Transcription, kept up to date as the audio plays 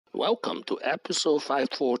Welcome to episode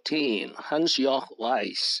 514,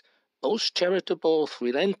 HanjorgWyss, most charitable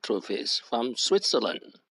philanthropist from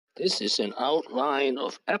Switzerland. This is an outline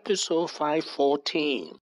of episode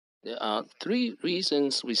 514. There are 3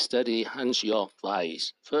 reasons we study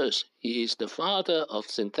HanjorgWyss. First, he is the father of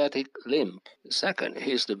synthetic limb. Second,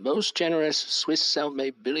 he is the most generous Swiss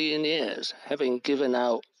self-made billionaires, having given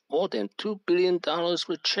out more than $2 billion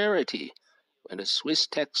for charity, when the Swiss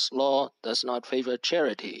tax law does not favor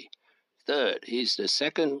charity. Third, he is the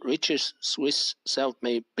second richest Swiss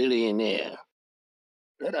self-made billionaire.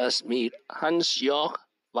 Let us meet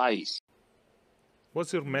HanjorgWyss.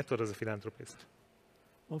 What's your method as a philanthropist?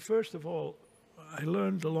 Well, first of all, I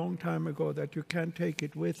learned a long time ago that you can't take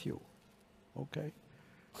it with you, okay?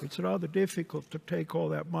 It's rather difficult to take all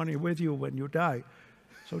that money with you when you die.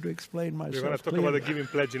 So to explain myself We're going to talk clearly, about the giving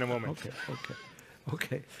pledge in a moment.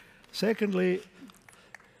 Okay. Secondly,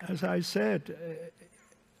 as I said,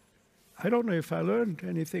 I don't know if I learned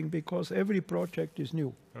anything because every project is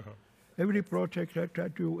new. Every project I try to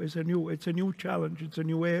do is it's a new challenge, it's a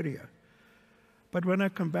new area. But when I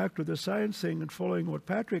come back to the science thing and following what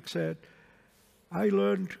Patrick said, I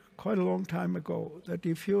learned quite a long time ago that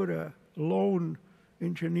if you're a lone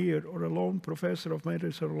engineer or a lone professor of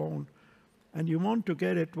medicine alone, and you want to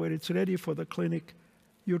get it where it's ready for the clinic,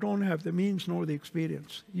 you don't have the means nor the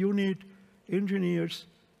experience. You need engineers,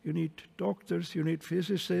 you need doctors, you need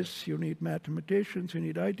physicists, you need mathematicians, you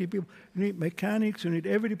need IT people, you need mechanics, you need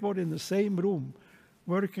everybody in the same room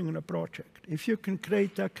working on a project. If you can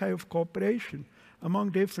create that kind of cooperation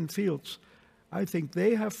among different fields, I think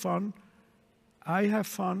they have fun, I have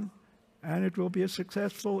fun, and it will be a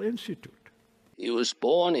successful institute. He was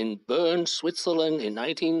born in Bern, Switzerland in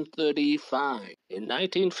 1935. In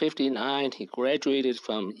 1959, he graduated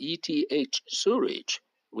from ETH Zurich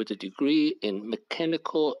with a degree in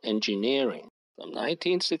mechanical engineering. From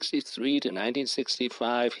 1963 to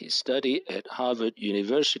 1965, he studied at Harvard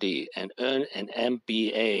University and earned an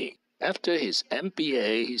MBA. After his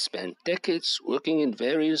MBA, he spent decades working in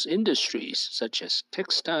various industries such as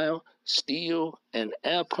textile, steel, and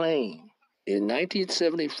airplane. In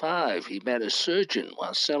 1975, he met a surgeon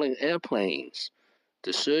while selling airplanes.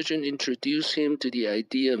 The surgeon introduced him to the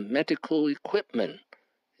idea of medical equipment.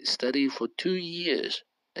 He studied for 2 years,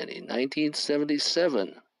 and in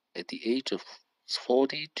 1977, at the age of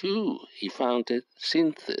 42, he founded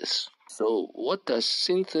Synthis. So what does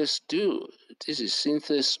Synthis do? This is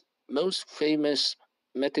Synthis' most famous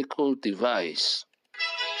medical device.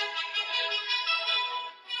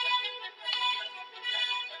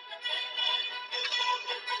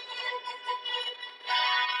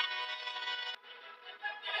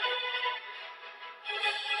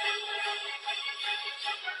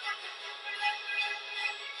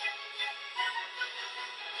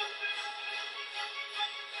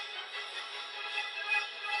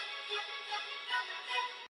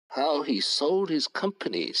 How he sold his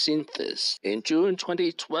company, Synthis. In June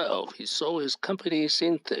 2012, he sold his company,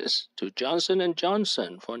 Synthis, to Johnson &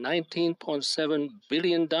 Johnson for $19.7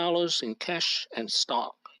 billion in cash and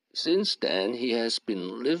stock. Since then, he has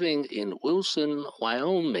been living in Wilson,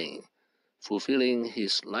 Wyoming, fulfilling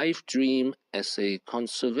his life dream as a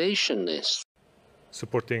conservationist.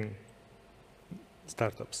 Supporting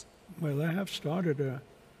startups. Well, I have started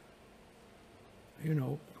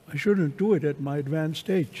I shouldn't do it at my advanced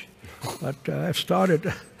age, but I've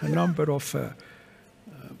started a number of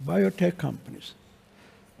biotech companies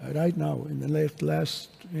right now in the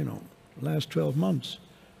last 12 months,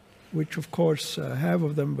 which of course half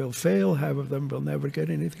of them will fail, half of them will never get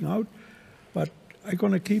anything out, but I'm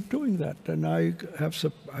going to keep doing that. And I have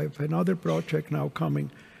another project now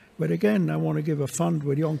coming, but again, I want to give a fund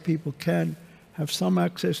where young people can have some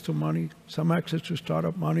access to money, some access to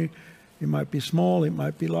startup money. It might be small, it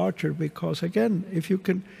might be larger, because again, if you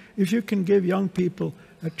can give young people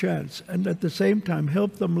a chance and at the same time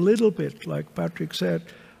help them a little bit, like Patrick said,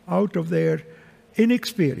 out of their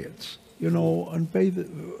inexperience,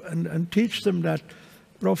 and teach them that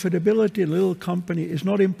profitability in a little company is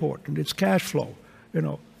not important, it's cash flow.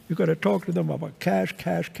 You've got to talk to them about cash.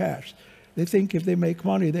 They think if they make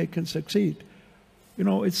money, they can succeed.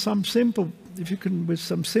 It's some simple, if you can, with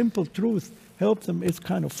some simple truth, help them, it's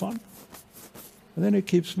kind of fun. And then it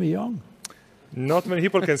keeps me young. Not many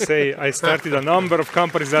people can say, I started a number of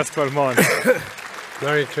companies last 12 months.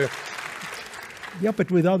 Very true. Yeah,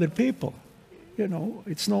 but with other people.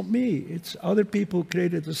 It's not me. It's other people who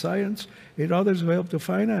created the science. It's others who help the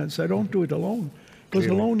finance. I don't do it alone. Because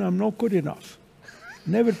alone I'm not good enough.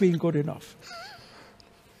 Never been good enough.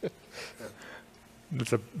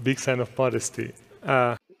 That's a big sign of modesty.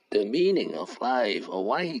 the meaning of life or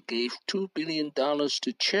why he gave $2 billion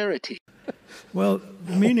to charity. Well,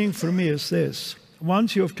 the meaning for me is this.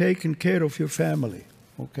 Once you've taken care of your family,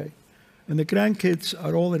 okay, and the grandkids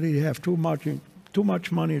are already have too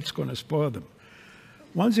much money, it's going to spoil them.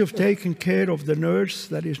 Once you've taken care of the nurse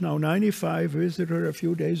that is now 95, visited her a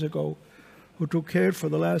few days ago, who took care for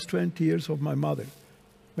the last 20 years of my mother,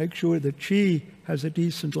 make sure that she has a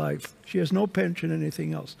decent life. She has no pension,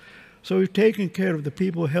 anything else. So you've taken care of the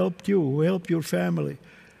people who helped you, who helped your family,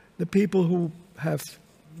 the people who have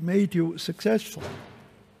made you successful.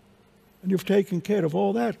 And you've taken care of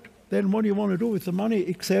all that. Then what do you want to do with the money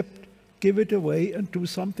except give it away and do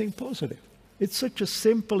something positive? It's such a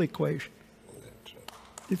simple equation.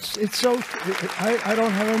 It's so, I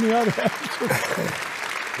don't have any other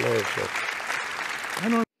answer.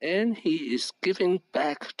 And he is giving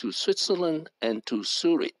back to Switzerland and to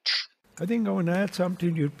Zurich. I think I want to add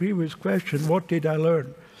something to your previous question. What did I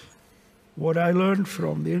learn? What I learned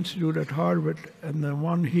from the Institute at Harvard and the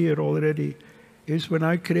one here already is when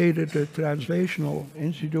I created the Translational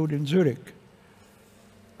Institute in Zurich.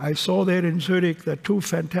 I saw there in Zurich that two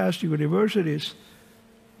fantastic universities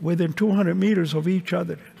within 200 meters of each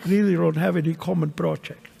other really don't have any common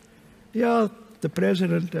project. Yeah, the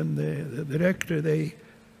president and the director, they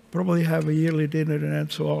probably have a yearly dinner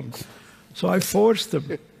and so on. So I forced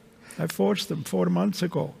them 4 months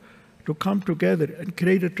ago to come together and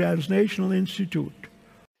create a Translational Institute.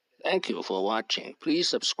 Thank you for watching. Please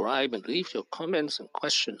subscribe and leave your comments and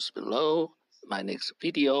questions below. My next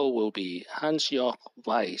video will be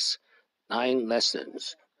HanjorgWyss, 9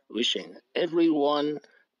 lessons. Wishing everyone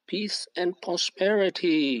peace and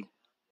prosperity.